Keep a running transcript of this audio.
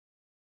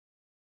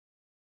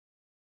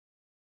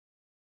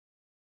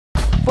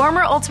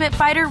Former Ultimate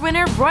Fighter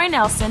winner Roy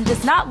Nelson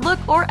does not look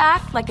or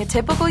act like a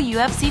typical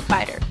UFC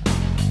fighter.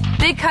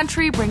 Big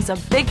Country brings a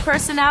big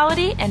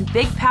personality and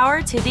big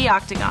power to the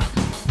octagon.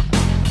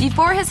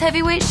 Before his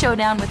heavyweight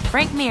showdown with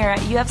Frank Mir at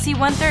UFC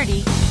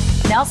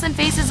 130, Nelson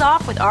faces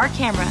off with our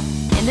camera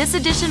in this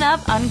edition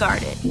of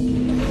Unguarded.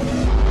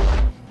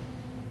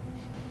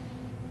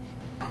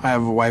 I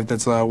have a wife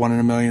that's 1 in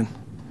a million.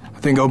 I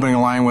think opening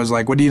a line was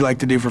like, what do you like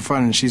to do for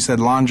fun? And she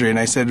said laundry, and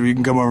I said, well, you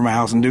can come over to my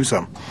house and do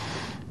some.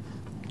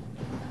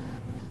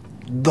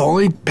 The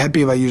only pet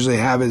peeve I usually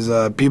have is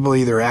people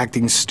either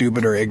acting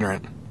stupid or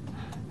ignorant.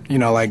 You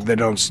know, like they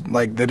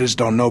just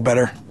don't know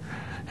better,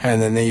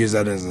 and then they use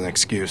that as an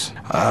excuse.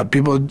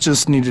 People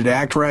just needed to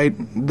act right,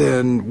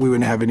 then we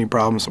wouldn't have any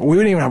problems. We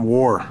wouldn't even have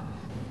war.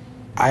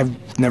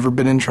 I've never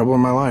been in trouble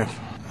in my life.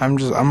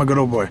 I'm a good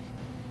old boy.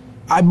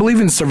 I believe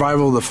in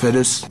survival of the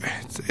fittest.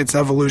 It's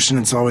evolution.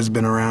 It's always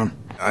been around.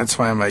 That's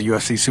why I'm a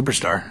UFC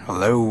superstar.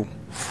 Hello.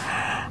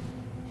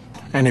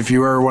 And if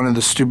you are one of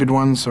the stupid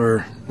ones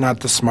or not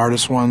the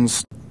smartest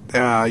ones,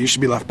 you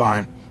should be left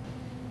behind.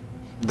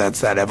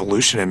 That's that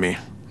evolution in me,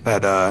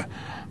 that I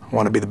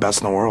want to be the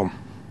best in the world.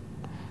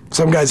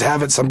 Some guys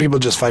have it. Some people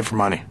just fight for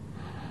money.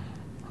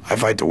 I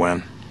fight to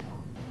win.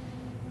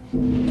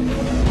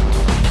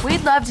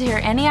 We'd love to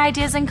hear any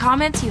ideas and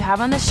comments you have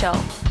on the show,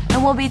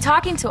 and we'll be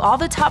talking to all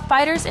the top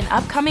fighters in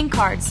upcoming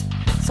cards.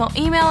 So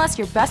email us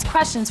your best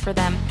questions for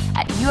them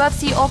at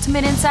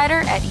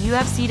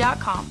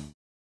UFCUltimateInsider@UFC.com.